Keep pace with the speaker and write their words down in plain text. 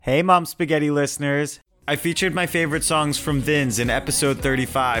Hey Mom Spaghetti listeners! I featured my favorite songs from Vinze in episode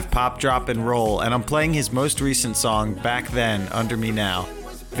 35, Pop, Drop, and Roll, and I'm playing his most recent song, Back Then, Under Me Now.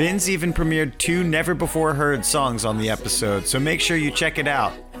 Vinze even premiered 2 never-before-heard songs on the episode, so make sure you check it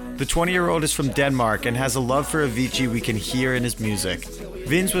out. The 20-year-old is from Denmark and has a love for Avicii we can hear in his music.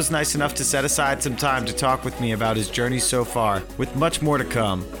 Vinze was nice enough to set aside some time to talk with me about his journey so far, with much more to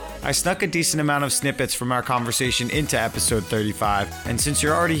come. I snuck a decent amount of snippets from our conversation into episode 35, and since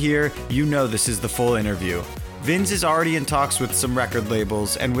you're already here, you know this is the full interview. Vinze is already in talks with some record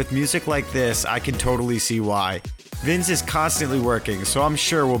labels, and with music like this, I can totally see why. Vinze is constantly working, so I'm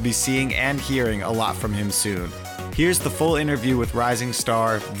sure we'll be seeing and hearing a lot from him soon. Here's the full interview with rising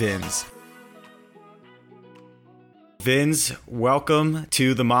star Vinze. Vinze, welcome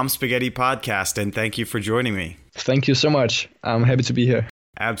to the Mom Spaghetti podcast, and thank you for joining me. Thank you so much. I'm happy to be here.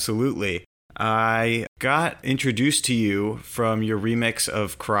 Absolutely. I got introduced to you from your remix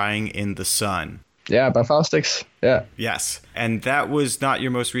of Crying in the Sun. Yeah, by Faustix. Yeah. Yes. And that was not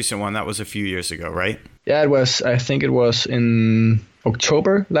your most recent one. That was a few years ago, right? Yeah, it was. I think it was in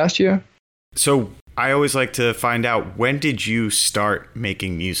October last year. So I always like to find out, when did you start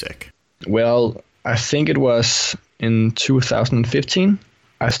making music? Well, I think it was in 2015.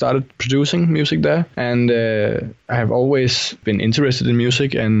 I started producing music there, and I have always been interested in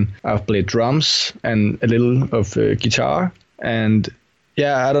music, and I've played drums and a little of guitar. And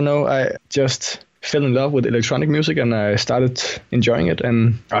yeah, I don't know, I just fell in love with electronic music and I started enjoying it,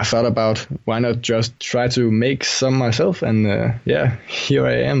 and I thought about why not just try to make some myself, and yeah, here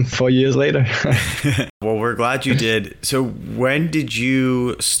I am 4 years later. Well, we're glad you did. So when did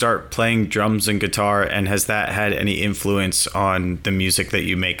you start playing drums and guitar, and has that had any influence on the music that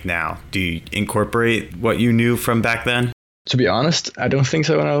you make now? Do you incorporate what you knew from back then? To be honest, I don't think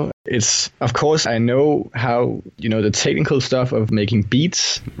so, no. It's, of course, I know how, the technical stuff of making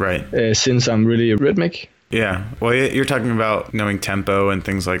beats. Right. Since I'm really rhythmic. Yeah. Well, you're talking about knowing tempo and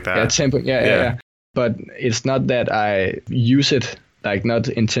things like that. Yeah, tempo. Yeah. But it's not that I use it, like, not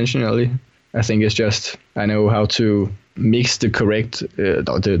intentionally. I think it's just I know how to mix the correct,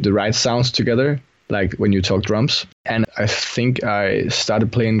 the right sounds together, like when you talk drums. And I think I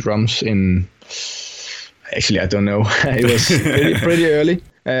started playing drums in... Actually, I don't know. It was pretty early.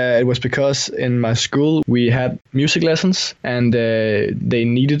 It was because in my school we had music lessons, and they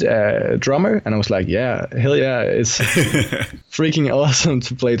needed a drummer. And I was like, yeah, hell yeah, it's freaking awesome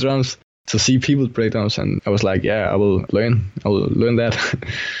to play drums, to see people play drums. And I was like, yeah, I will learn that.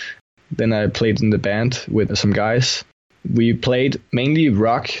 Then I played in the band with some guys. We played mainly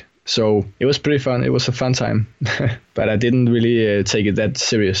rock, so it was pretty fun. It was a fun time. But I didn't really take it that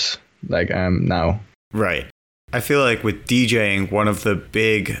serious like I am now. Right. I feel like with DJing, one of the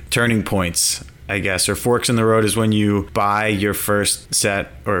big turning points, I guess, or forks in the road, is when you buy your first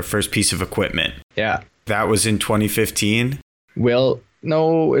set or first piece of equipment. Yeah. That was in 2015? Well,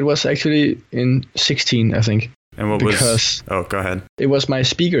 no, it was actually in 16, I think. And what was... Oh, go ahead. It was my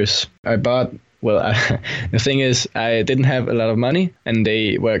speakers. I bought... Well, the thing is, I didn't have a lot of money, and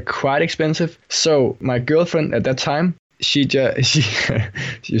they were quite expensive. So my girlfriend at that time, she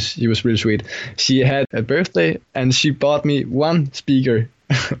was really sweet. She had a birthday and she bought me one speaker,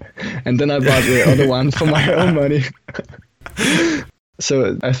 and then I bought the other one for my own money.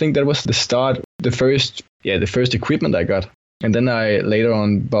 So I think that was the start, the first equipment I got. And then I later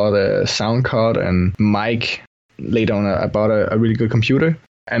on bought a sound card and mic. Later on I bought a really good computer.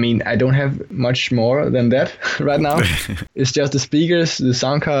 I mean, I don't have much more than that right now. It's just the speakers, the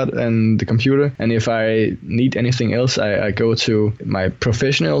sound card, and the computer. And if I need anything else, I go to my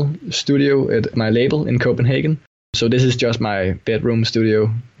professional studio at my label in Copenhagen. So this is just my bedroom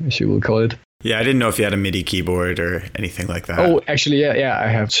studio, as you will call it. Yeah, I didn't know if you had a MIDI keyboard or anything like that. Oh, actually, yeah, I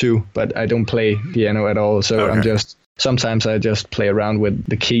have 2, but I don't play piano at all. So okay. Sometimes I just play around with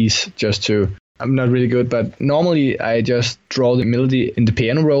the keys I'm not really good, but normally I just draw the melody in the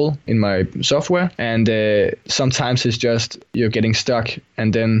piano roll in my software. And sometimes it's just you're getting stuck,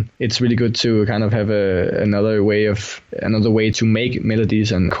 and then it's really good to kind of have another way to make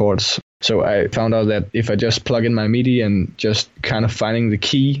melodies and chords. So I found out that if I just plug in my MIDI and just kind of finding the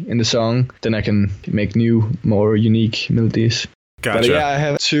key in the song, then I can make new, more unique melodies. Gotcha. But yeah, I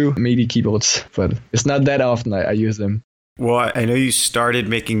have 2 MIDI keyboards, but it's not that often I use them. Well, I know you started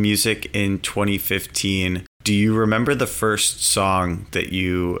making music in 2015. Do you remember the first song that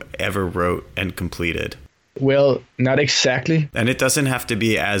you ever wrote and completed? Well, not exactly. And it doesn't have to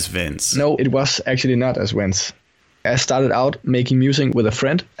be as Vinze. No, it was actually not as Vinze. I started out making music with a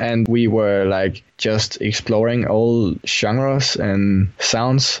friend, and we were like just exploring all genres and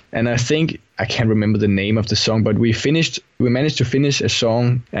sounds. And I think I can't remember the name of the song, but we managed to finish a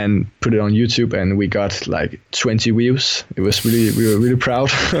song and put it on YouTube, and we got like 20 views. We were really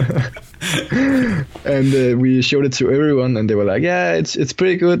proud. And we showed it to everyone, and they were like, yeah, it's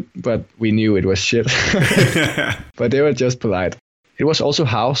pretty good, but we knew it was shit. But they were just polite. It was also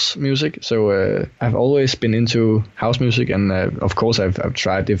house music, so I've always been into house music, and of course I've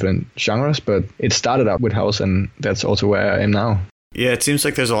tried different genres, but it started out with house, and that's also where I am now. Yeah, it seems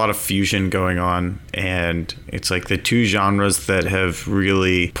like there's a lot of fusion going on, and it's like the two genres that have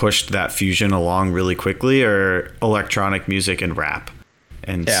really pushed that fusion along really quickly are electronic music and rap.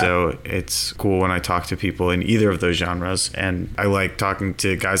 And so it's cool when I talk to people in either of those genres. And I like talking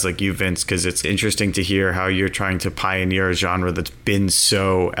to guys like you, Vince, because it's interesting to hear how you're trying to pioneer a genre that's been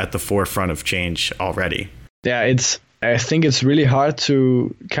so at the forefront of change already. Yeah, I think it's really hard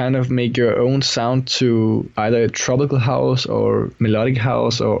to kind of make your own sound to either tropical house or melodic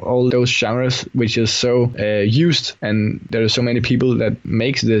house or all those genres, which is so used, and there are so many people that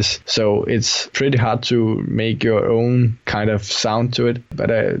makes this. So it's pretty hard to make your own kind of sound to it.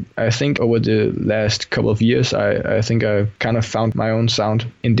 But I think over the last couple of years, I think I kind of found my own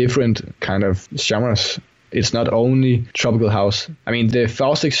sound in different kind of genres. It's not only tropical house. I mean, the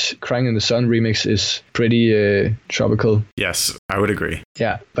Faustix Crying in the Sun remix is pretty tropical. Yes, I would agree.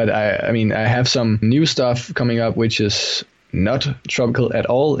 Yeah, but I mean, I have some new stuff coming up, which is not tropical at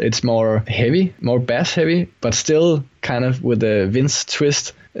all. It's more heavy, more bass heavy, but still kind of with a Vince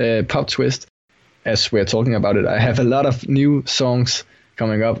twist, pop twist. As we're talking about it, I have a lot of new songs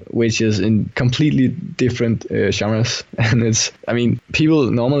coming up, which is in completely different genres. And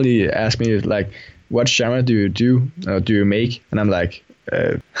people normally ask me like, what genre do you do? Or do you make? And I'm like,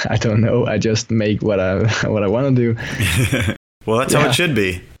 I don't know. I just make what I want to do. Well, that's how it should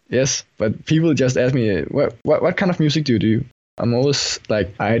be. Yes, but people just ask me, what kind of music do you do? I'm always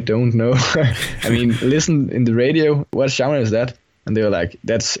like, I don't know. I mean, listen in the radio. What genre is that? And they're like,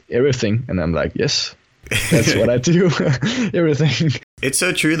 that's everything. And I'm like, yes, that's what I do. Everything. It's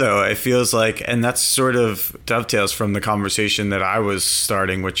so true, though. It feels like, and that's sort of dovetails from the conversation that I was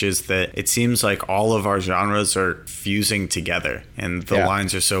starting, which is that it seems like all of our genres are fusing together and the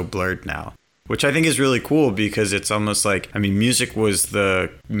lines are so blurred now, which I think is really cool because it's almost like, I mean, music was the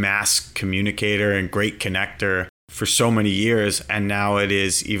mass communicator and great connector for so many years, and now it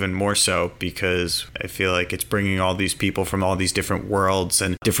is even more so because I feel like it's bringing all these people from all these different worlds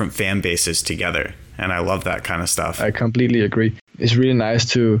and different fan bases together. And I love that kind of stuff. I completely agree. It's really nice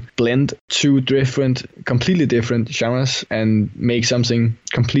to blend two completely different genres and make something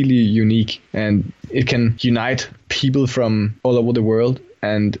completely unique. And it can unite people from all over the world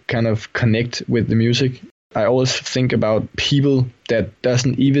and kind of connect with the music. I always think about people that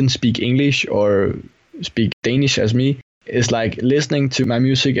doesn't even speak English or speak Danish as me. It's like listening to my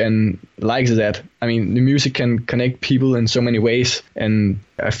music and likes that. I mean, the music can connect people in so many ways. And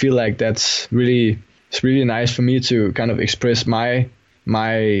I feel like it's really nice for me to kind of express my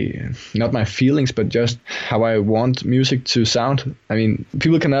not my feelings, but just how I want music to sound. I mean,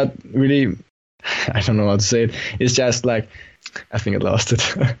 people cannot really, I don't know how to say it. It's just like, I think I lost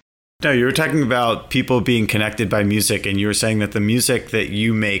it. No, you were talking about people being connected by music, and you were saying that the music that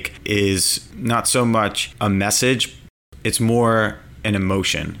you make is not so much a message, it's more an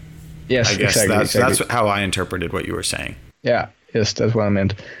emotion. Yes, I guess exactly. That's how I interpreted what you were saying. Yeah, yes, that's what I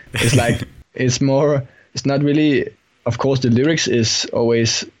meant. It's like, it's not really, of course, the lyrics is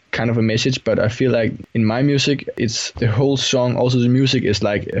always kind of a message, but I feel like in my music, it's the whole song, also the music is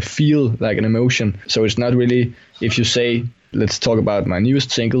like a feel, like an emotion. So it's not really, if you say, let's talk about my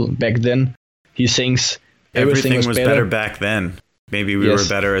newest single, Back Then, he sings, everything was better back then. Maybe we were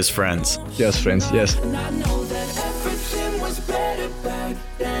better as friends. Just friends, yes.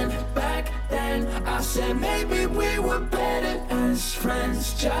 Maybe we were better as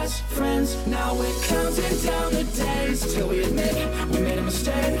friends, just friends. Now we're counting down the days till we admit we made a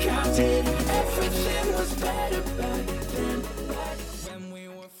mistake. I did. Everything was better back then, back when we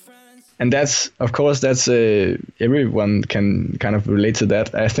were friends. And that's everyone can kind of relate to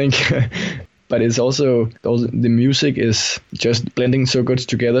that, I think. But it's also the music is just blending so good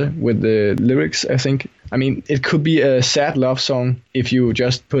together with the lyrics, I think. I mean, it could be a sad love song if you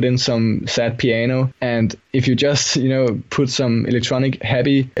just put in some sad piano, and if you just, put some electronic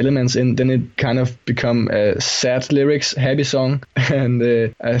happy elements in, then it kind of become a sad lyrics happy song. And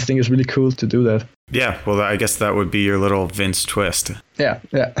I think it's really cool to do that. Yeah, well, I guess that would be your little Vince twist. Yeah.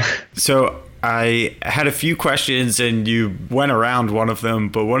 So I had a few questions and you went around one of them,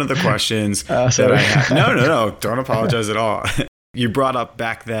 but one of the questions that I had, no, don't apologize at all. You brought up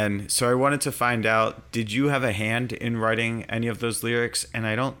back then, so I wanted to find out, did you have a hand in writing any of those lyrics? And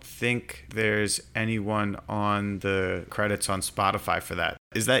I don't think there's anyone on the credits on Spotify for that.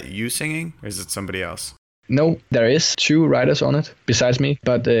 Is that you singing, or is it somebody else? No, there is 2 writers on it besides me,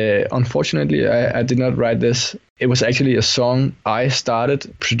 but unfortunately I did not write this. It was actually a song I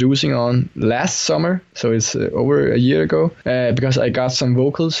started producing on last summer, so it's over a year ago, because I got some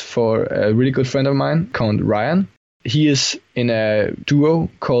vocals for a really good friend of mine called Ryan. He is in a duo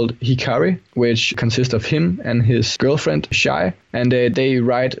called Hikari, which consists of him and his girlfriend Shai, and they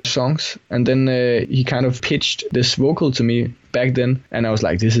write songs. And then he kind of pitched this vocal to me back then, and I was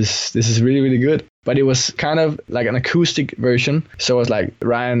like, this is really, really good. But it was kind of like an acoustic version, so I was like,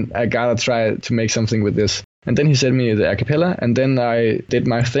 Ryan, I gotta try to make something with this. And then he sent me the a cappella, and then I did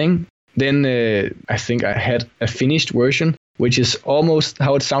my thing. Then I think I had a finished version, which is almost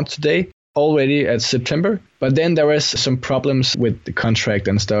how it sounds today, already at September. But then there was some problems with the contract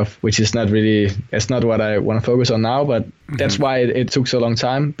and stuff, which is it's not what I want to focus on now, but that's why it took so long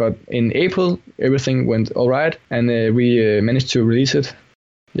time. But in April, everything went all right, and we managed to release it.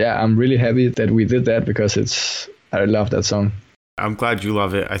 Yeah, I'm really happy that we did that because I love that song. I'm glad you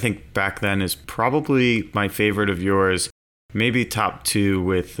love it. I think Back Then is probably my favorite of yours, maybe top 2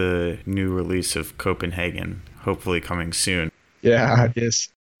 with the new release of Copenhagen, hopefully coming soon. Yeah, yes.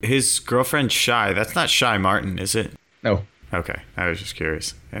 His girlfriend Shai, that's not Shai Martin, is it? No. Okay, I was just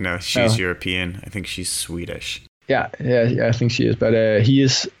curious. I know she's European. I think she's Swedish. Yeah, I think she is. But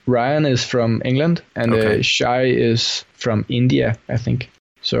Ryan is from England, and Shai is from India, I think.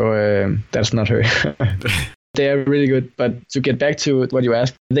 So that's not her. They are really good. But to get back to what you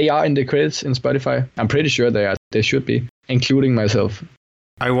asked, they are in the credits in Spotify. I'm pretty sure they are. They should be, including myself.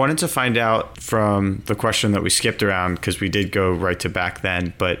 I wanted to find out from the question that we skipped around, because we did go right to Back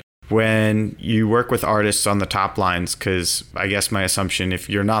Then, but when you work with artists on the top lines, because I guess my assumption, if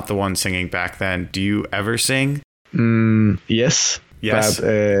you're not the one singing Back Then, do you ever sing? Yes. Yes,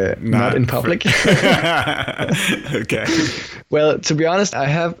 but not in public. Okay. Well, to be honest, I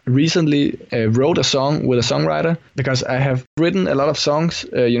have recently wrote a song with a songwriter, because I have written a lot of songs.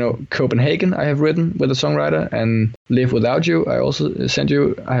 Copenhagen I have written with a songwriter, and Live Without You I also sent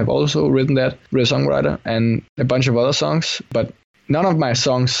you. I have also written that with a songwriter, and a bunch of other songs. But none of my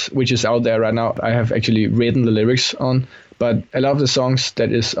songs, which is out there right now, I have actually written the lyrics on. But a lot of the songs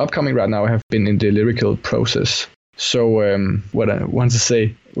that is upcoming right now have been in the lyrical process. So what I want to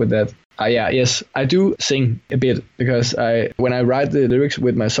say with that, yes, I do sing a bit, because when I write the lyrics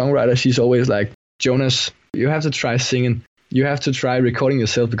with my songwriter, she's always like, Jonas, you have to try singing. You have to try recording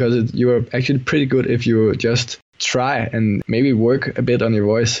yourself, because you are actually pretty good if you just try and maybe work a bit on your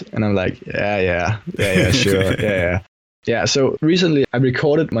voice. And I'm like, yeah, sure, yeah. So recently I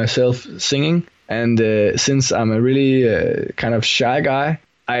recorded myself singing, and since I'm a really kind of shy guy,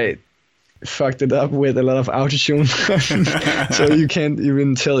 I fucked it up with a lot of autotune, so you can't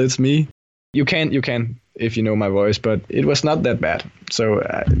even tell it's me. You can if you know my voice, but it was not that bad. So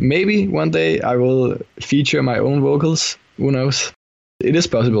maybe one day I will feature my own vocals. Who knows? It is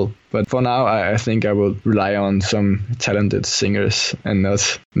possible, but for now I think I will rely on some talented singers and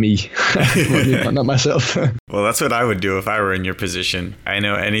not me, not myself. Well, that's what I would do if I were in your position. I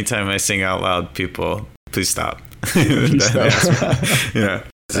know anytime I sing out loud, people, please stop. Please stop. Yeah.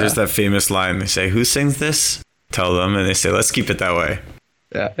 There's that famous line, they say, who sings this? Tell them, and they say, let's keep it that way.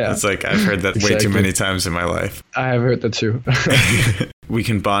 Yeah. It's like, I've heard that way too many times in my life. I have heard that too. We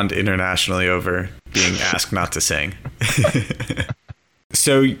can bond internationally over being asked not to sing.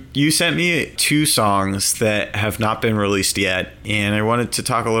 So you sent me 2 songs that have not been released yet, and I wanted to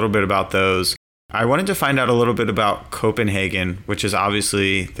talk a little bit about those. I wanted to find out a little bit about Copenhagen, which is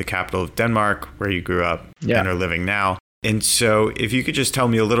obviously the capital of Denmark, where you grew up and are living now. And so if you could just tell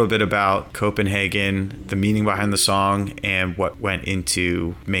me a little bit about Copenhagen, the meaning behind the song, and what went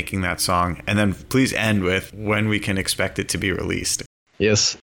into making that song. And then please end with when we can expect it to be released.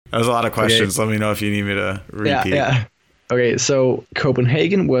 Yes. That was a lot of questions. Okay. Let me know if you need me to repeat. Yeah. Okay, so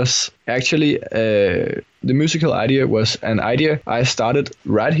Copenhagen was actually, the musical idea was an idea I started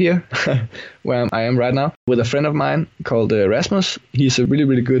right here, where I am right now, with a friend of mine called Rasmus. He's a really,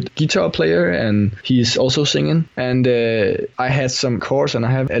 really good guitar player, and he's also singing. And I had some chords, and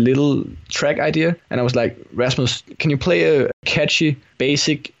I have a little track idea. And I was like, Rasmus, can you play a catchy,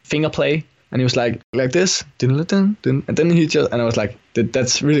 basic finger play? And he was like this. And then I was like,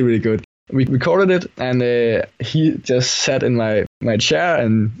 that's really, really good. We recorded it, and he just sat in my chair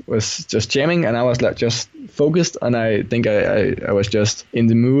and was just jamming, and I was like just focused, and I think I was just in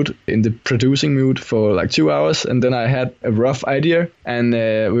the producing mood for like 2 hours, and then I had a rough idea, and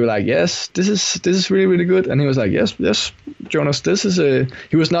we were like, yes, this is really, really good, and he was like, yes, Jonas, this is a.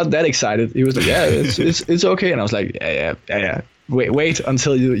 He was not that excited. He was like, yeah, it's okay. And I was like, yeah. Wait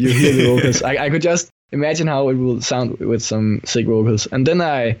until you hear the vocals. I could just imagine how it will sound with some sick vocals. And then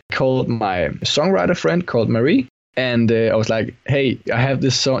I called my songwriter friend called Marie, and I was like, hey, I have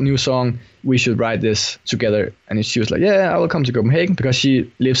this new song. We should write this together. And she was like, yeah, I will come to Copenhagen, because she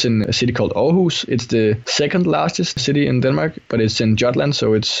lives in a city called Aarhus. It's the second largest city in Denmark, but it's in Jutland.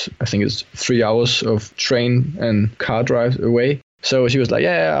 So I think it's 3 hours of train and car drive away. So she was like,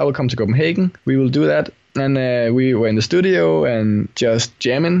 yeah, I will come to Copenhagen. We will do that. And we were in the studio and just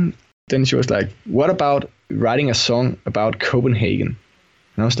jamming. Then she was like, what about writing a song about Copenhagen?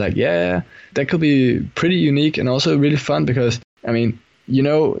 And I was like, yeah, that could be pretty unique and also really fun, because, I mean, you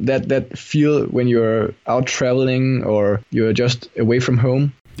know, that feel when you're out traveling or you're just away from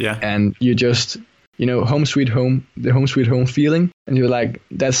home. Yeah. And you just, you know, home sweet home, the home sweet home feeling. And you're like,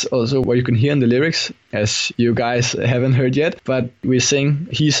 that's also what you can hear in the lyrics, as you guys haven't heard yet. But he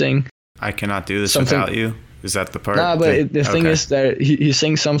sing. I cannot do this without you. Is that the part? Nah, but the thing is that he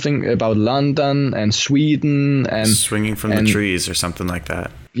sings something about London and Sweden and swinging from the trees or something like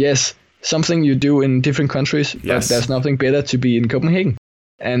that. Yes, something you do in different countries. Yes. But there's nothing better to be in Copenhagen.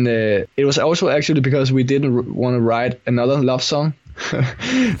 And it was also actually because we didn't want to write another love song.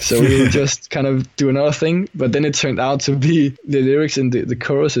 So we would just kind of do another thing. But then it turned out to be the lyrics in the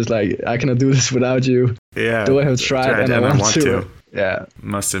chorus is like, I cannot do this without you. Yeah. Though I have tried and I want to. Yeah.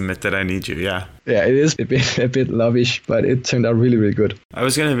 Must admit that I need you. Yeah. Yeah, it is a bit lovish, but it turned out really, really good. I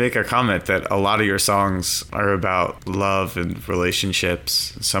was going to make a comment that a lot of your songs are about love and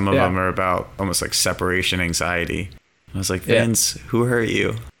relationships. Some of them are about almost like separation anxiety. I was like, Vince, who hurt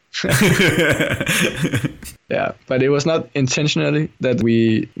you? Yeah, but it was not intentionally that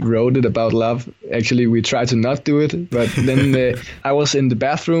we wrote it about love. Actually, we tried to not do it. But then I was in the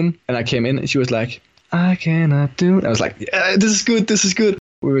bathroom and I came in and she was like, I cannot do it. I was like, yeah, this is good.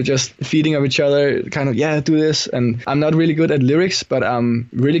 We were just feeding of each other, kind of, yeah, do this. And I'm not really good at lyrics, but I'm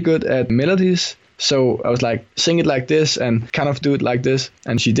really good at melodies. So I was like, sing it like this and kind of do it like this.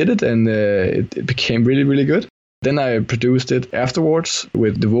 And she did it, and it became really, really good. Then I produced it afterwards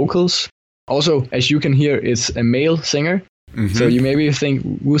with the vocals. Also, as you can hear, it's a male singer. Mm-hmm. So you maybe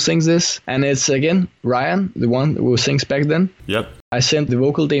think, who sings this? And it's, again, Ryan, the one who sings back then. Yep. I sent the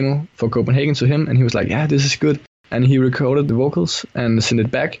vocal demo for Copenhagen to him, and he was like, yeah, this is good. And he recorded the vocals and sent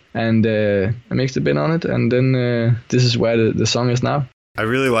it back, and I mixed a bit on it, and then this is where the song is now. I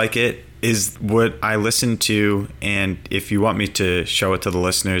really like it. Is what I listened to, and if you want me to show it to the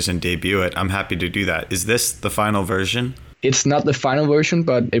listeners and debut it, I'm happy to do that. Is this the final version? It's not the final version,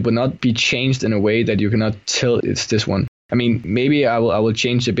 but it will not be changed in a way that you cannot tell it's this one. I mean, maybe I will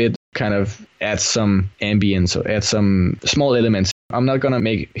change a bit, kind of add some ambience or add some small elements. I'm not going to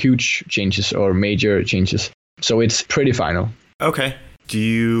make huge changes or major changes. So it's pretty final. Okay. Do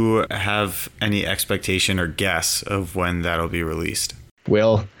you have any expectation or guess of when that'll be released?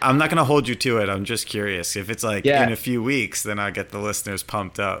 Well, I'm not going to hold you to it. I'm just curious. If it's like in a few weeks, then I'll get the listeners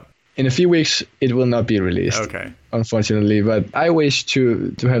pumped up. In a few weeks, it will not be released. Okay. Unfortunately, but I wish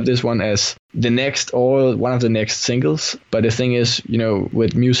to have this one as the next or one of the next singles. But the thing is, you know,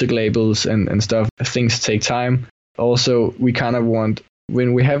 with music labels and stuff, things take time. Also, we kind of want,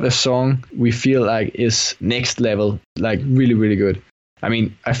 when we have a song we feel like is next level, like really, really good. I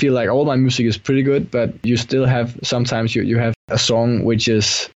mean, I feel like all my music is pretty good, but you still have, sometimes you have a song which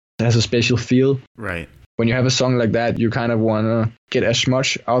has a special feel. Right. When you have a song like that, you kind of want to get as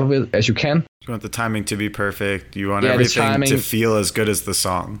much out of it as you can. You want the timing to be perfect. You want everything to feel as good as the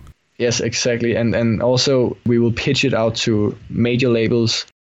song. Yes, exactly. And also we will pitch it out to major labels.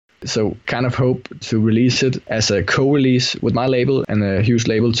 So kind of hope to release it as a co-release with my label and a huge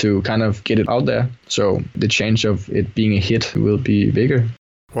label to kind of get it out there. So the chance of it being a hit will be bigger.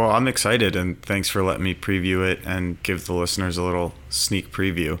 Well, I'm excited, and thanks for letting me preview it and give the listeners a little sneak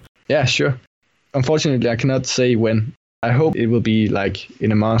preview. Yeah, sure. Unfortunately, I cannot say when. I hope it will be like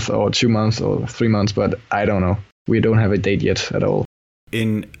in a month or 2 months or 3 months, but I don't know. We don't have a date yet at all.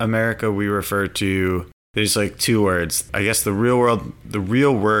 In America, we refer to, there's like 2 words. I guess the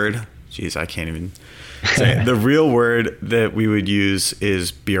real word, geez, I can't even say it. The real word that we would use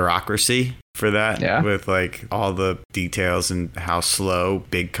is bureaucracy for that, with like all the details and how slow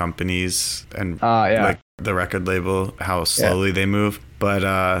big companies and like the record label, how slowly they move. But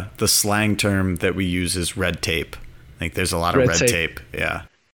the slang term that we use is red tape. Like there's a lot of red tape. Yeah.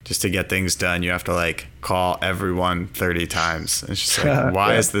 Just to get things done, you have to like call everyone 30 times. It's just like,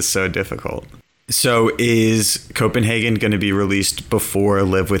 why is this so difficult? So is Copenhagen going to be released before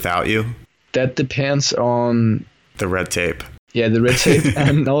Live Without You? That depends on the red tape. Yeah, the red tape.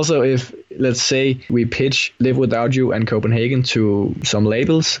 And also if let's say we pitch Live Without You and Copenhagen to some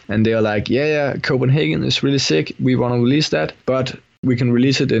labels, and they're like, yeah, Copenhagen is really sick. We want to release that, but we can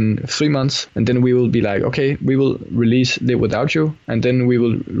release it in 3 months. And then we will be like, okay, we will release Live Without You, and then we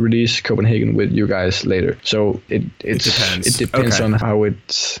will release Copenhagen with you guys later. So it depends. It depends on how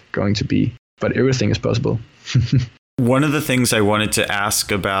it's going to be, but everything is possible. One of the things I wanted to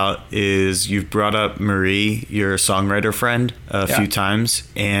ask about is you've brought up Marie, your songwriter friend, a few times,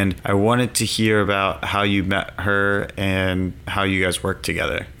 and I wanted to hear about how you met her and how you guys work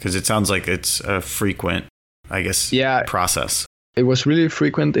together, because it sounds like it's a frequent, I guess, process. It was really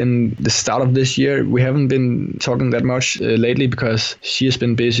frequent in the start of this year. We haven't been talking that much lately because she has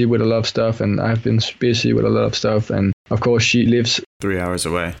been busy with a lot of stuff and I've been busy with a lot of stuff. And of course, she lives 3 hours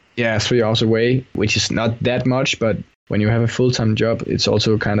away. Yeah, 3 hours away, which is not that much. But when you have a full-time job, it's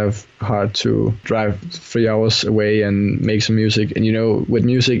also kind of hard to drive 3 hours away and make some music. And, you know, with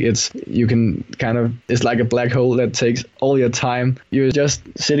music, it's like a black hole that takes all your time. You're just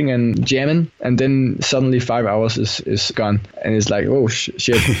sitting and jamming, and then suddenly 5 hours is gone. And it's like, oh,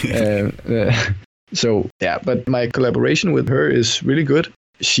 shit. So, yeah, but my collaboration with her is really good.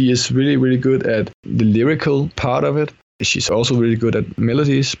 She is really, really good at the lyrical part of it. She's also really good at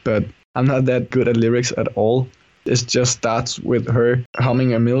melodies, but I'm not that good at lyrics at all. It just starts with her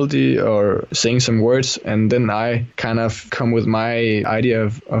humming a melody or saying some words, and then I kind of come with my idea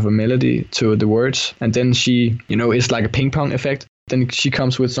of a melody to the words. And then she, you know, it's like a ping pong effect. Then she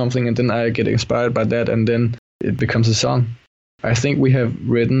comes with something, and then I get inspired by that, and then it becomes a song. I think we have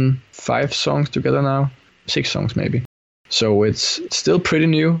written 5 songs together now, 6 songs maybe. So it's still pretty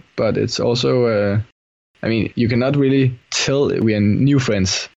new, but it's also, you cannot really tell we are new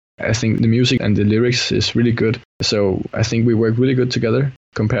friends. I think the music and the lyrics is really good. So I think we work really good together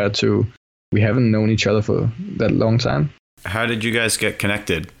compared to we haven't known each other for that long time. How did you guys get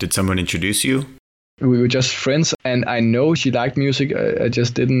connected? Did someone introduce you? We were just friends, and I know she liked music. I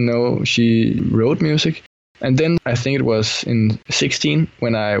just didn't know she wrote music. And then I think it was in 16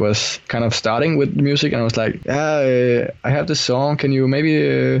 when I was kind of starting with music, and I was like, I have this song. Can you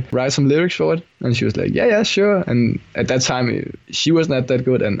maybe write some lyrics for it? And she was like, yeah, sure. And at that time, she was not that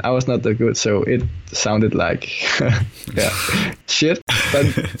good and I was not that good. So it sounded like, shit.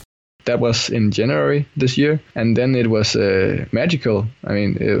 But that was in January this year. And then it was magical. I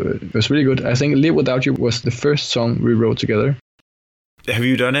mean, it was really good. I think Live Without You was the first song we wrote together. Have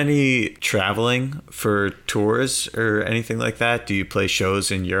you done any traveling for tours or anything like that? Do you play shows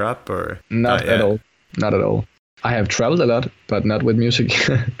in Europe or not at all? Not at all. I have traveled a lot, but not with music.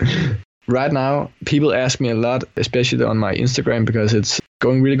 Right now, people ask me a lot, especially on my Instagram, because it's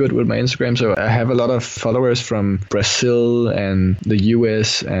going really good with my Instagram. So I have a lot of followers from Brazil and the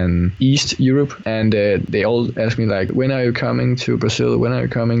US and East Europe. And they all ask me like, when are you coming to Brazil? When are you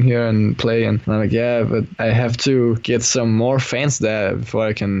coming here and play? And I'm like, yeah, but I have to get some more fans there before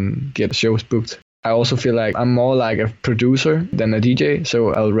I can get shows booked. I also feel like I'm more like a producer than a DJ,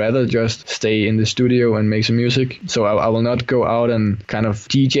 so I'll rather just stay in the studio and make some music. So I will not go out and kind of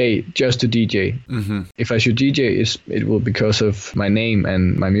DJ just to DJ. Mm-hmm. If I should DJ, it will be because of my name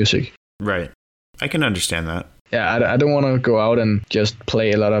and my music. Right. I can understand that. Yeah, I don't want to go out and just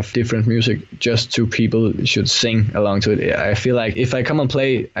play a lot of different music just so people should sing along to it. I feel like if I come and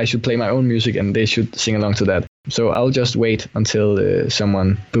play, I should play my own music and they should sing along to that. So I'll just wait until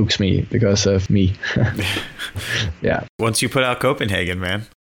someone books me because of me. Yeah. Once you put out Copenhagen, man.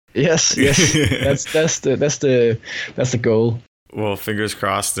 Yes. That's the goal. Well, fingers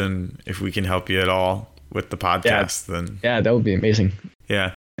crossed, and if we can help you at all with the podcast, then that would be amazing.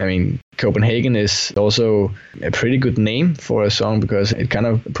 Yeah. I mean, Copenhagen is also a pretty good name for a song because it kind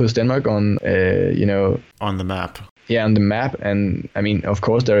of puts Denmark on, on the map. Yeah, on the map. And I mean, of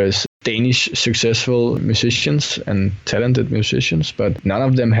course, there is Danish successful musicians and talented musicians, but none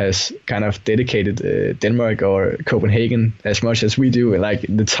of them has kind of dedicated Denmark or Copenhagen as much as we do, like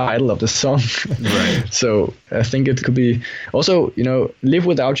the title of the song. Right. So I think it could be also, Live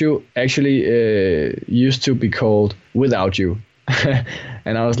Without You actually used to be called Without You.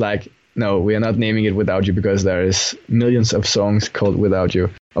 And I was like, no, we are not naming it Without You because there is millions of songs called Without You.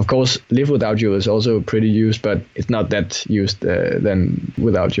 Of course, Live Without You is also pretty used, but it's not that used than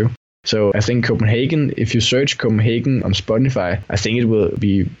Without You. So I think Copenhagen, if you search Copenhagen on Spotify, I think it will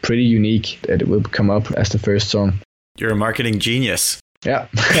be pretty unique that it will come up as the first song. You're a marketing genius. Yeah.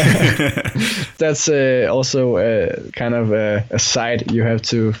 That's also kind of a side you have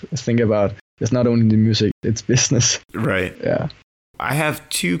to think about. It's not only the music, it's business. Right. Yeah. I have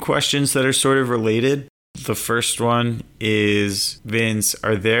 2 questions that are sort of related. The first one is, Vince,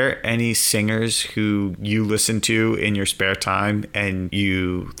 are there any singers who you listen to in your spare time and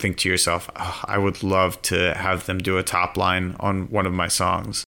you think to yourself, oh, I would love to have them do a top line on one of my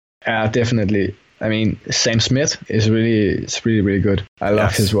songs? Definitely. I mean, Sam Smith is really good. I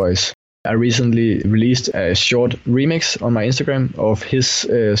love his voice. I recently released a short remix on my Instagram of his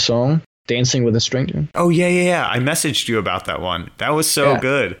song, Dancing with a Stranger. Oh, yeah. I messaged you about that one. That was so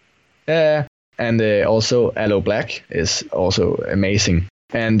good. And also Aloe Black is also amazing.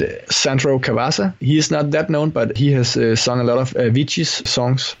 And Sandro Cavazza, he is not that known, but he has sung a lot of Avicii's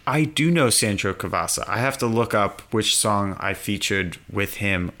songs. I do know Sandro Cavazza. I have to look up which song I featured with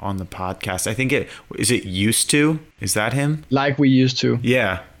him on the podcast. I think is it Used To? Is that him? Like We Used To.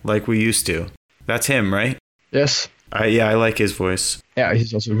 Yeah, Like We Used To. That's him, right? Yes. I like his voice. Yeah,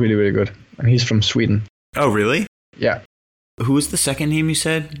 he's also really good. And he's from Sweden. Oh, really? Yeah. Who was the second name you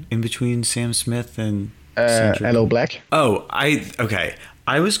said in between Sam Smith and Aloe Black? Oh, okay.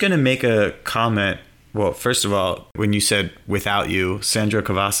 I was going to make a comment. Well, first of all, when you said Without You, Sandro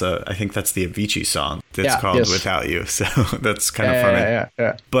Cavazza, I think that's the Avicii song that's called Without You. So that's kind of funny.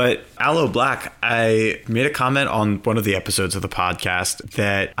 Yeah. But Aloe Black, I made a comment on one of the episodes of the podcast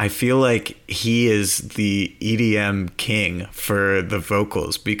that I feel like he is the EDM king for the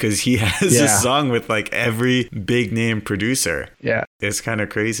vocals because he has a song with like every big name producer. Yeah. It's kind of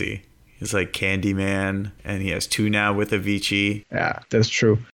crazy. He's like Candyman, and he has 2 now with Avicii. Yeah, that's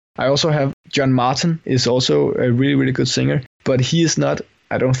true. I also have John Martin, is also a really good singer, but he is not,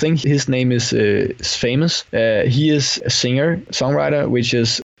 I don't think his name is famous. He is a singer,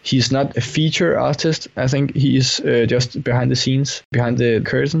 songwriter, he's not a feature artist. I think he is just behind the scenes, behind the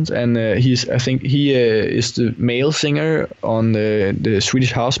curtains, and I think he is the male singer on the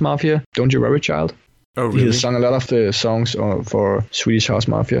Swedish House Mafia, Don't You Worry Child. Oh, really? He has sung a lot of the songs for Swedish House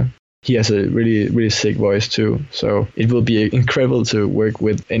Mafia. He has a really sick voice too, so it will be incredible to work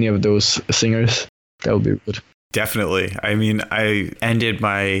with any of those singers. That would be good. Definitely. I mean, I ended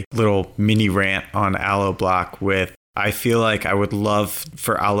my little mini rant on Aloe Black with, I feel like I would love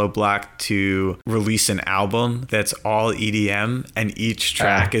for Aloe Black to release an album that's all EDM and each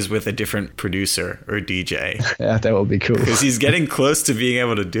track is with a different producer or DJ. Yeah, that would be cool. Because he's getting close to being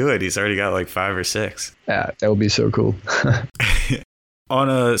able to do it. He's already got like 5 or 6. Yeah, that would be so cool. On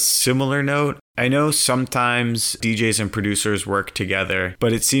a similar note, I know sometimes DJs and producers work together,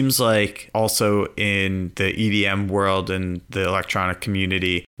 but it seems like also in the EDM world and the electronic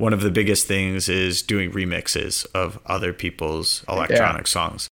community, one of the biggest things is doing remixes of other people's electronic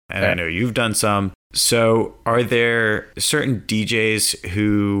songs. And I know you've done some. So are there certain DJs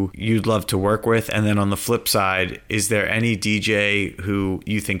who you'd love to work with? And then on the flip side, is there any DJ who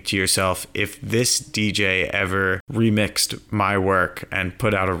you think to yourself, if this DJ ever remixed my work and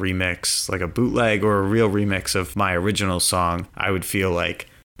put out a remix, like a bootleg or a real remix of my original song, I would feel like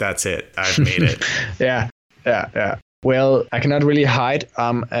that's it. I've made it. Yeah. Well, I cannot really hide.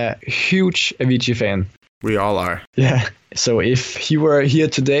 I'm a huge Avicii fan. We all are. Yeah. So if he were here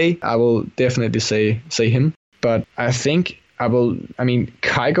today, I will definitely say him. But I think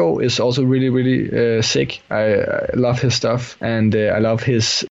Kygo is also really sick. I love his stuff, and I love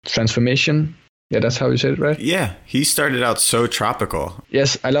his transformation. Yeah, that's how you said it, right? Yeah, he started out so tropical.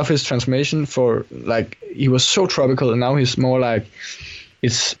 Yes, I love his transformation he was so tropical, and now he's more like,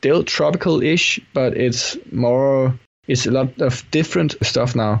 it's still tropical-ish, but it's a lot of different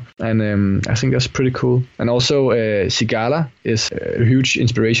stuff now, and I think that's pretty cool. And also Sigala is a huge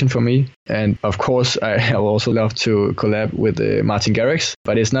inspiration for me, and of course I would also love to collab with Martin Garrix,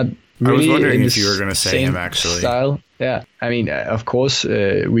 but it's not really. I was wondering if you were going to say him actually. Style. Yeah, I mean, of course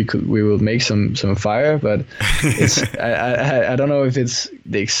we will make some fire, but it's I don't know if it's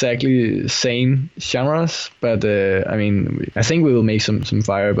the exactly same genres, but I think we will make some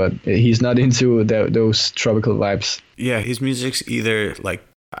fire, but he's not into those tropical vibes. Yeah, his music's either like,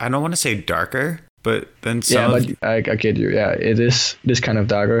 I don't want to say darker, but then some. Yeah, but I get you. Yeah, it is kind of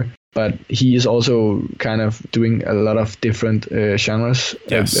darker, but he is also kind of doing a lot of different genres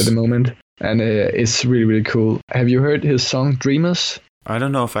at the moment. And it's really cool. Have you heard his song Dreamers? I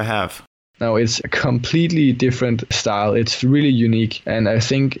don't know if I have. No, it's a completely different style. It's really unique. And I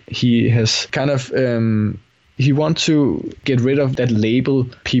think he has kind of, he wants to get rid of that label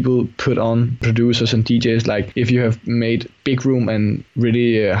people put on producers and DJs. Like, if you have made big room and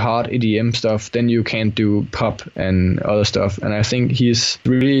really hard EDM stuff, then you can't do pop and other stuff. And I think he's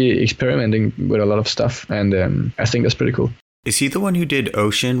really experimenting with a lot of stuff. And I think that's pretty cool. Is he the one who did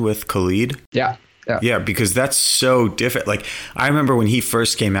Ocean with Khalid? Yeah, Yeah, because that's so different. Like, I remember when he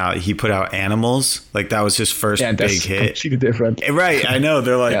first came out, he put out Animals. Like, that was his first big hit. Completely different. Right, I know.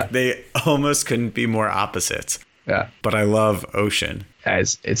 They're like, they almost couldn't be more opposites. Yeah. But I love Ocean. Yeah,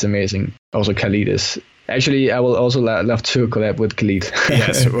 it's amazing. Also, Khalid is... Actually, I will also love to collab with Khalid.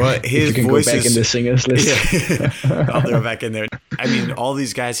 Yes, well, his voice go back in the singers list. Yeah. I'll throw back in there. I mean, all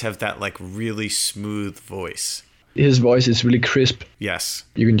these guys have that, like, really smooth voice. His voice is really crisp. Yes.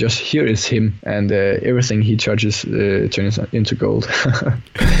 You can just hear it's him, and everything he touches turns into gold.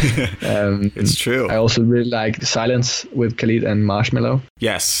 It's true. I also really like Silence with Khalid and Marshmello.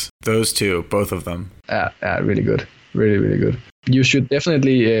 Yes, those two, both of them. Really good. Really, really good. You should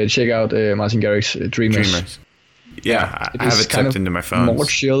definitely check out Martin Garrix's Dreamers. Yeah, I have it tucked into my phone. More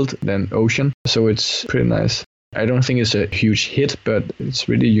chilled than Ocean, so it's pretty nice. I don't think it's a huge hit, but it's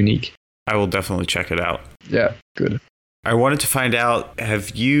really unique. I will definitely check it out. Yeah, good. I wanted to find out,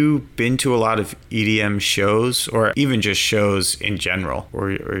 have you been to a lot of EDM shows or even just shows in general? Or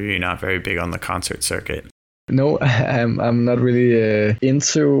are you not very big on the concert circuit? No, I'm not really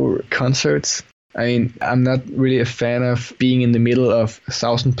into concerts. I mean, I'm not really a fan of being in the middle of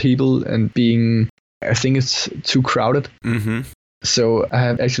 1,000 people and I think it's too crowded. Mm-hmm. So I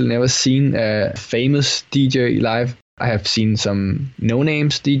have actually never seen a famous DJ live. I have seen some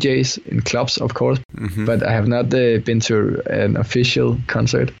no-names DJs in clubs, of course, but I have not been to an official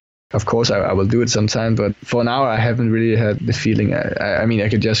concert. Of course, I will do it sometime, but for now, I haven't really had the feeling. I mean, I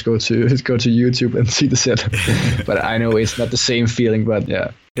could just go to YouTube and see the set, but I know it's not the same feeling. But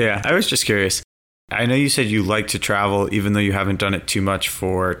yeah. Yeah, I was just curious. I know you said you like to travel, even though you haven't done it too much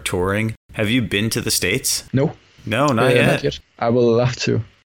for touring. Have you been to the States? No. No, not yet. Not yet. I will love to.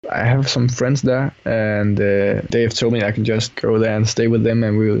 I have some friends there, and they have told me I can just go there and stay with them,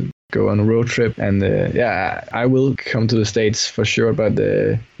 and we'll go on a road trip. And I will come to the States for sure. But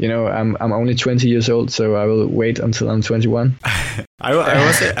I'm only 20 years old, so I will wait until I'm 21. I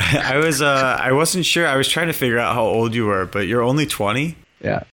wasn't sure. I was trying to figure out how old you were, but you're only 20.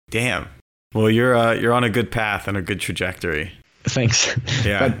 Yeah. Damn. Well, you're on a good path and a good trajectory. Thanks.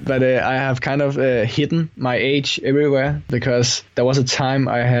 Yeah. But I have kind of hidden my age everywhere, because there was a time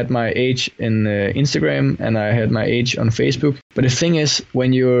I had my age in Instagram and I had my age on Facebook. But the thing is,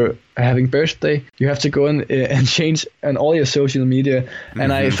 when you're having birthday, you have to go in and change on all your social media.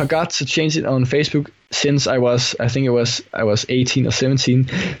 And I forgot to change it on Facebook since I was 18 or 17.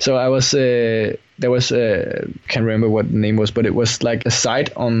 So I was there was can't remember what the name was, but it was like a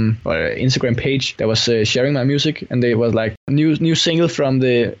site on Instagram page that was sharing my music, and they was like new single from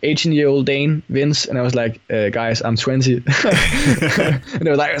the 18-year-old Dane Vinze, and I was like, guys, I'm 20. And they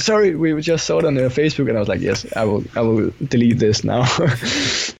were like, sorry, we just saw it on Facebook, and I was like, yes, I will delete this now.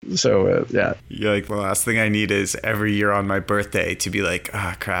 So yeah. You're like, the last thing I need is every year on my birthday to be like,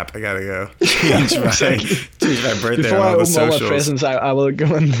 crap, I gotta go change my birthday. Before on all I the open socials. all my presents, I will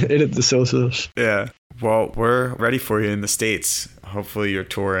go and edit the socials. Yeah. Well, we're ready for you in the States. Hopefully you're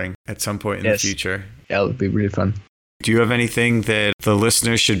touring at some point in the future. Yeah, it'll be really fun. Do you have anything that the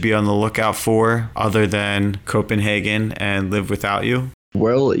listeners should be on the lookout for other than Copenhagen and Live Without You?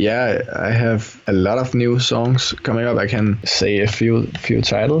 Well, yeah, I have a lot of new songs coming up. I can say a few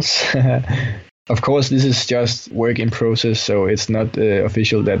titles. Of course, this is just work in process, so it's not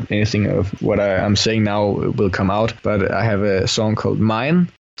official that anything of what I'm saying now will come out. But I have a song called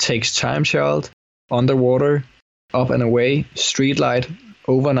Mine, Takes Time Child, Underwater, Up and Away, Streetlight,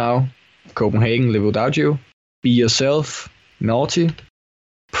 Over Now, Copenhagen, Live Without You, Be Yourself, Naughty,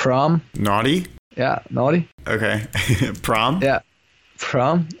 Prom. Naughty? Yeah, Naughty. Okay. Prom? Yeah,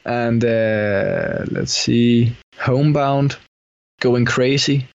 Prom. And let's see, Homebound, Going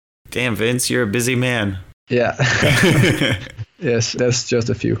Crazy. Damn, Vince, you're a busy man. Yeah. Yes, that's just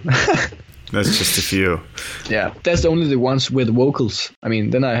a few. That's just a few. Yeah, that's only the ones with vocals. I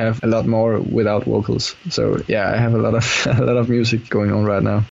mean, then I have a lot more without vocals. So yeah, I have a lot of music going on right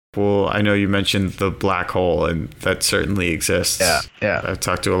now. Well, I know you mentioned the black hole, and that certainly exists. Yeah. I've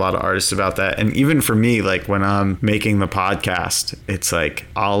talked to a lot of artists about that. And even for me, like when I'm making the podcast, it's like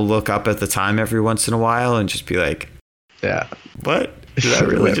I'll look up at the time every once in a while and just be like, yeah, what? Did that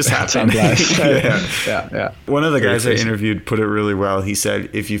really just happen? Yeah. One of the guys I interviewed put it really well. He said,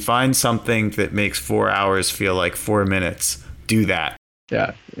 if you find something that makes 4 hours feel like 4 minutes, do that.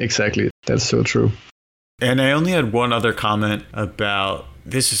 Yeah, exactly. That's so true. And I only had one other comment about,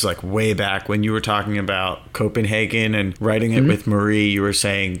 this is like way back when you were talking about Copenhagen and writing it with Marie. You were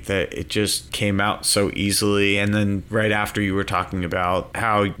saying that it just came out so easily. And then right after, you were talking about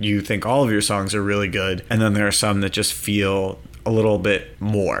how you think all of your songs are really good. And then there are some that just feel a little bit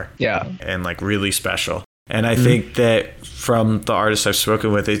more. Yeah. And like really special. And I think that from the artists I've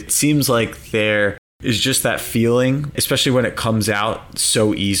spoken with, it seems like there is just that feeling, especially when it comes out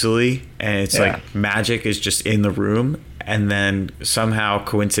so easily, and it's like magic is just in the room. And then somehow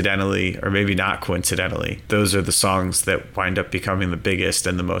coincidentally, or maybe not coincidentally, those are the songs that wind up becoming the biggest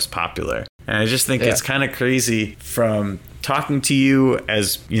and the most popular. And I just think it's kind of crazy from talking to you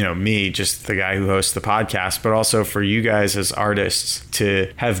as, you know, me, just the guy who hosts the podcast, but also for you guys as artists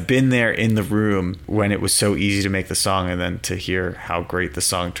to have been there in the room when it was so easy to make the song, and then to hear how great the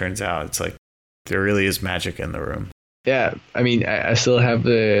song turns out. It's like there really is magic in the room. Yeah, I mean, I still have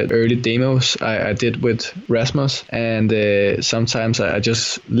the early demos I did with Rasmus, and sometimes I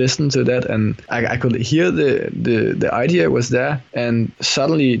just listen to that, and I could hear the idea was there, and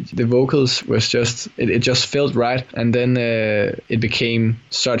suddenly the vocals was just, it just felt right, and then it became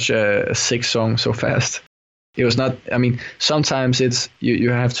such a sick song so fast. It was not, I mean, sometimes it's, you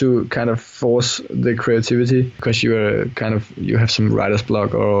have to kind of force the creativity because you have some writer's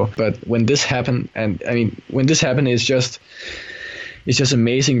block, but when this happened, and I mean, when this happened, it's just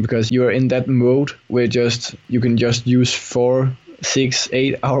amazing because you are in that mode where you can just use 4, 6,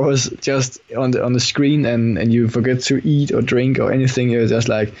 8 hours just on the screen, and you forget to eat or drink or anything. You're just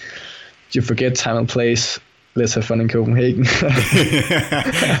like, you forget time and place. Let's have fun in Copenhagen.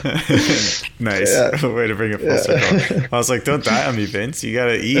 Nice. Yeah. Way to bring it full circle. I was like, don't die on me, Vince. You got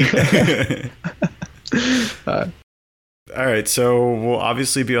to eat. All right. So we'll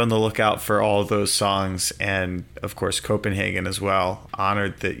obviously be on the lookout for all of those songs, and of course, Copenhagen as well.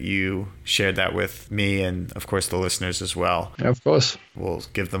 Honored that you shared that with me and of course the listeners as well. Yeah, of course. We'll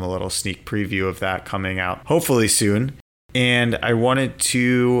give them a little sneak preview of that coming out hopefully soon. And I wanted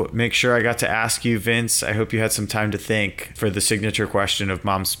to make sure I got to ask you, Vince, I hope you had some time to think for the signature question of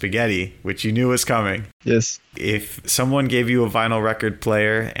Mom's Spaghetti, which you knew was coming. Yes. If someone gave you a vinyl record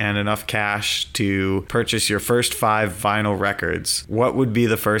player and enough cash to purchase your first 5 vinyl records, what would be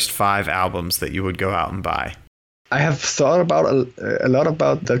the first 5 albums that you would go out and buy? I have thought about a lot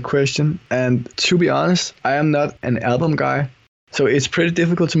about that question. And to be honest, I am not an album guy. So it's pretty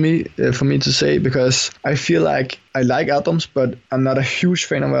difficult for me to say, because I feel like I like albums, but I'm not a huge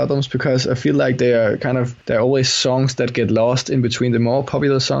fan of albums because I feel like they're always songs that get lost in between the more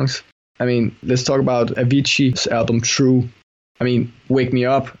popular songs. I mean, let's talk about Avicii's album True. I mean, Wake Me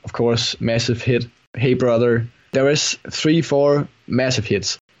Up, of course, massive hit. Hey Brother. There is 3, 4 massive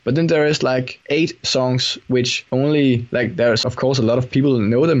hits. But then there is like 8 songs which only, like, there's of course a lot of people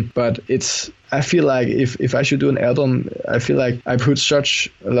know them, but I feel like if I should do an album, I feel like I put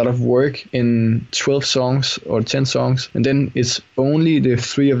such a lot of work in 12 songs or 10 songs, and then it's only the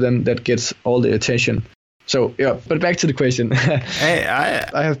 3 of them that gets all the attention. So yeah, but back to the question. Hey,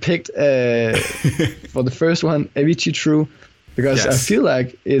 I have picked for the first one, Avicii True. Because I feel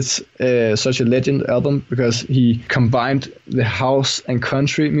like it's such a legend album because he combined the house and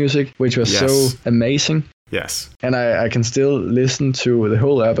country music, which was so amazing. Yes. And I can still listen to the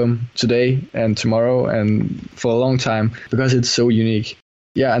whole album today and tomorrow and for a long time because it's so unique.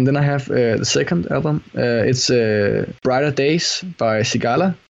 Yeah, and then I have the second album. It's Brighter Days by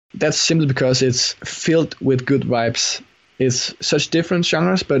Sigala. That's simply because it's filled with good vibes. It's such different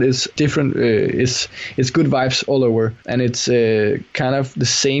genres, but it's different. It's good vibes all over, and it's kind of the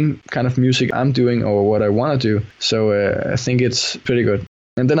same kind of music I'm doing or what I want to do. So I think it's pretty good.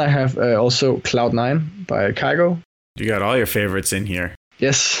 And then I have also Cloud9 by Kygo. You got all your favorites in here.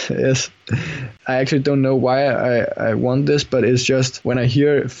 Yes. I actually don't know why I want this, but it's just when I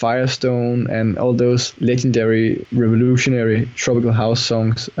hear Firestone and all those legendary, revolutionary tropical house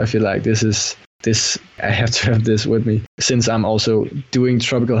songs, I feel like I have to have this with me. Since I'm also doing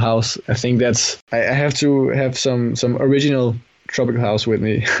tropical house, I think I have to have some original tropical house with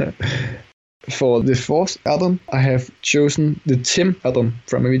me. For the fourth album, I have chosen the Tim album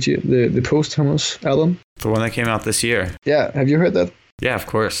from Avicii, the posthumous album. The one that came out this year. Yeah, have you heard that? Yeah, of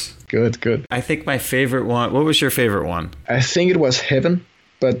course. Good. I think my favorite one, what was your favorite one? I think it was Heaven,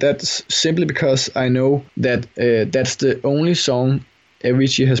 but that's simply because I know that that's the only song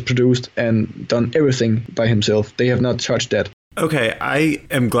Avicii has produced and done everything by himself. They have not touched that. Okay, I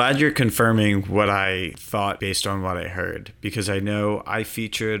am glad you're confirming what I thought based on what I heard, because I know I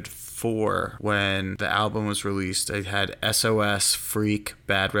featured 4 when the album was released. I had SOS, Freak,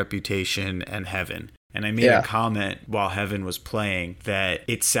 Bad Reputation, and Heaven. And I made a comment while Heaven was playing that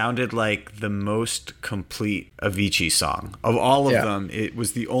it sounded like the most complete Avicii song. Of all of them, it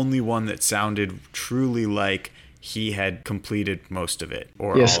was the only one that sounded truly like he had completed most of it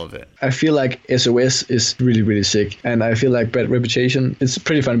or Yes. all of it. I feel like SOS is really, really sick. And I feel like Bad Reputation, it's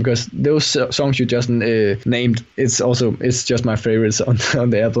pretty fun because those songs you just named, it's just my favorites on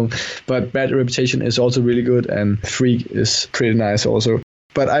the album. But Bad Reputation is also really good, and Freak is pretty nice also.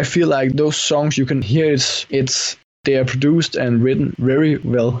 But I feel like those songs, you can hear they are produced and written very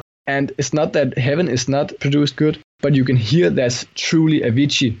well. And it's not that Heaven is not produced good, but you can hear that's truly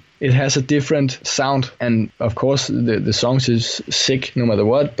Avicii. It has a different sound, and of course the songs is sick no matter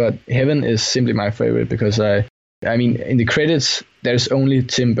what, but Heaven is simply my favorite because I mean in the credits there's only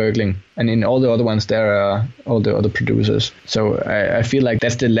Tim Bergling, and in all the other ones there are all the other producers. So I feel like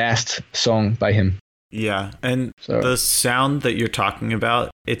that's the last song by him. Yeah, and the sound that you're talking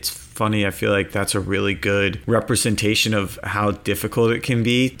about, it's funny. I feel like that's a really good representation of how difficult it can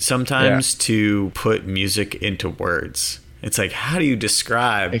be sometimes to put music into words. It's like, how do you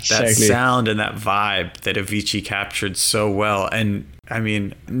describe that sound and that vibe that Avicii captured so well? And I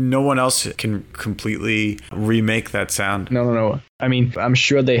mean, no one else can completely remake that sound. No. I mean, I'm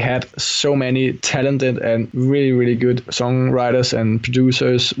sure they had so many talented and really, really good songwriters and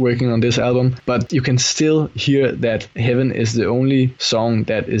producers working on this album, but you can still hear that Heaven is the only song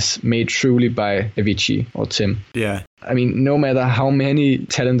that is made truly by Avicii or Tim. Yeah. I mean, no matter how many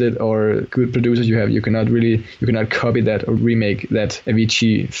talented or good producers you have, you cannot copy that or remake that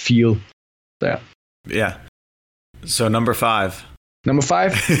Avicii feel there. Yeah. So number 5. Number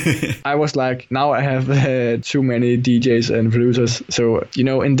 5, I was like, now I have too many DJs and producers. So,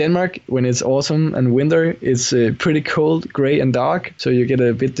 in Denmark, when it's autumn and winter, it's pretty cold, gray and dark. So you get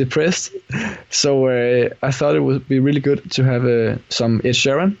a bit depressed. So I thought it would be really good to have some Ed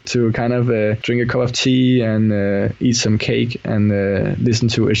Sheeran to kind of drink a cup of tea and eat some cake and listen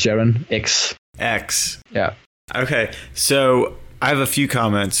to Ed Sheeran X. Yeah. Okay. So I have a few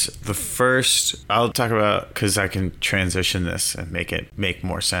comments. The first I'll talk about because I can transition this and make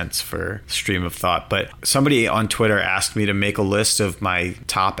more sense for stream of thought. But somebody on Twitter asked me to make a list of my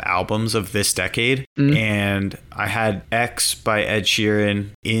top albums of this decade. And I had X by Ed Sheeran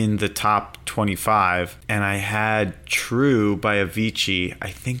in the top 25. And I had True by Avicii,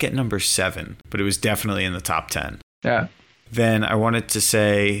 I think at number 7. But it was definitely in the top 10. Yeah. Then I wanted to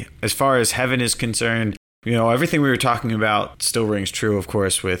say, as far as Heaven is concerned, everything we were talking about still rings true, of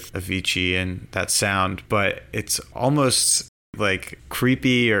course, with Avicii and that sound, but it's almost like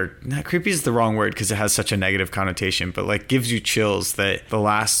creepy, or not creepy is the wrong word because it has such a negative connotation, but like gives you chills that the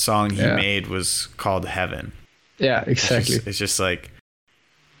last song he made was called Heaven. Yeah, exactly. It's just like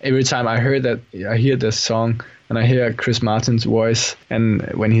every time I hear this song and I hear Chris Martin's voice, and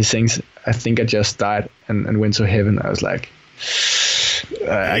when he sings, I think I just died and went to heaven, I was like,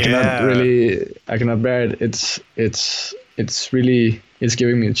 I cannot bear it. It's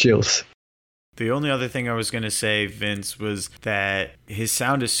giving me chills. The only other thing I was going to say, Vince, was that his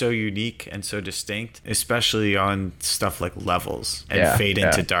sound is so unique and so distinct, especially on stuff like Levels and Fade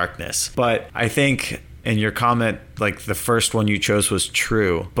into Darkness. But I think in your comment, like the first one you chose was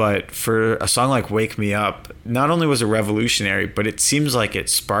True. But for a song like Wake Me Up, not only was it revolutionary, but it seems like it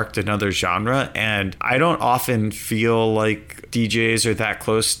sparked another genre. And I don't often feel like DJs are that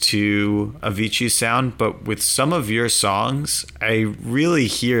close to Avicii's sound, but with some of your songs, I really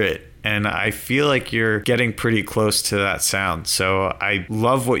hear it. And I feel like you're getting pretty close to that sound. So I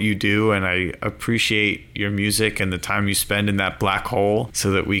love what you do, and I appreciate your music and the time you spend in that black hole so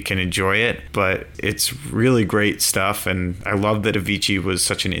that we can enjoy it. But it's really great stuff. And I love that Avicii was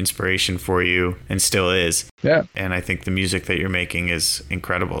such an inspiration for you and still is. Yeah. And I think the music that you're making is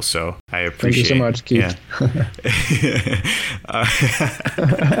incredible. So I appreciate it. Thank you so much, Keith. Yeah.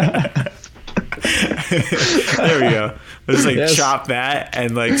 There we go. Let's chop that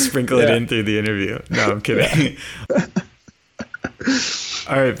and sprinkle it in through the interview. No, I'm kidding.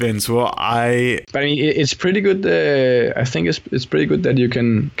 All right, Vince. Well, I mean, it's pretty good. I think it's pretty good that you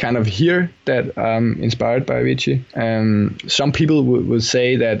can kind of hear that inspired by Avicii. Some people would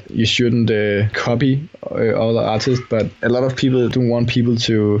say that you shouldn't copy other artists, but a lot of people don't want people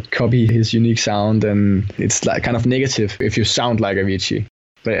to copy his unique sound, and it's like kind of negative if you sound like Avicii.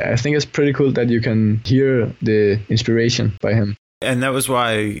 But I think it's pretty cool that you can hear the inspiration by him. And that was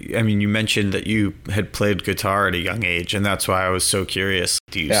why, I mean, you mentioned that you had played guitar at a young age, and that's why I was so curious.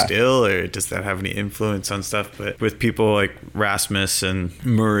 Do you still, or does that have any influence on stuff? But with people like Rasmus and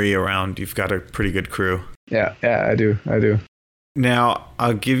Murray around, you've got a pretty good crew. Yeah, I do. Now,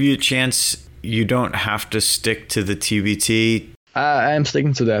 I'll give you a chance. You don't have to stick to the TBT. I am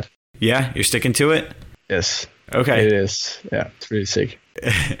sticking to that. Yeah, you're sticking to it? Yes. Okay. It is. Yeah, it's really sick.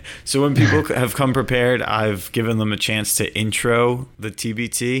 So when people have come prepared, I've given them a chance to intro the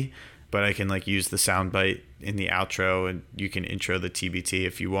TBT. but I can like use the soundbite in the outro, and you can intro the TBT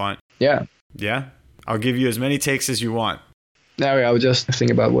if you want. Yeah. Yeah? I'll give you as many takes as you want. Now I will just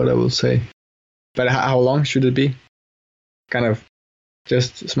think about what I will say. But how long should it be? Kind of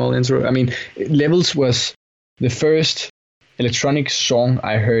just a small intro. I mean, Levels was the first electronic song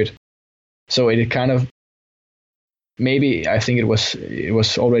I heard. So it kind of, maybe I think it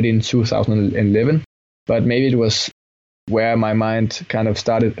was already in 2011, but maybe it was where my mind kind of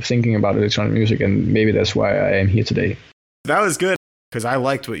started thinking about electronic music, and maybe that's why I am here today. That was good, because I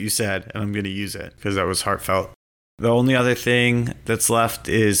liked what you said, and I'm going to use it, because that was heartfelt. The only other thing that's left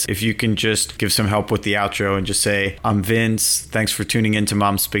is if you can just give some help with the outro and just say, I'm Vince, thanks for tuning in to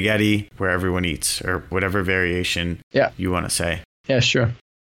Mom Spaghetti, where everyone eats, or whatever variation you want to say. Yeah, sure.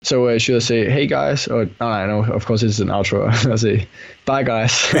 So should I say, hey guys, or no, I know, of course it's an outro. I'll say, bye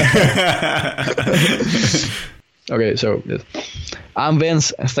guys. Okay, so I'm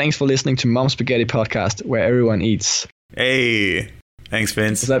Vince, and thanks for listening to Mom Spaghetti Podcast, where everyone eats. Hey. Thanks,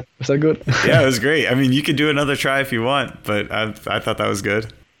 Vince. Was that good? Yeah, it was great. I mean, you could do another try if you want, but I thought that was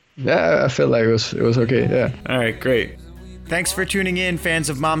good. Yeah, I felt like it was okay, yeah. All right, great. Thanks for tuning in, fans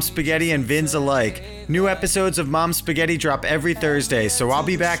of Mom Spaghetti and Vinze alike. New episodes of Mom Spaghetti drop every Thursday, so I'll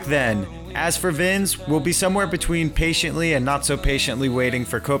be back then. As for Vinze, we'll be somewhere between patiently and not so patiently waiting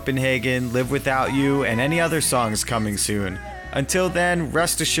for Copenhagen, Live Without You, and any other songs coming soon. Until then,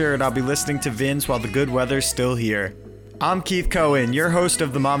 rest assured I'll be listening to Vinze while the good weather's still here. I'm Keith Cohen, your host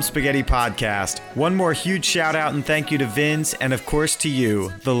of the Mom Spaghetti Podcast. One more huge shout out and thank you to Vinze, and of course to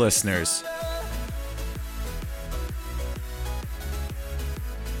you, the listeners.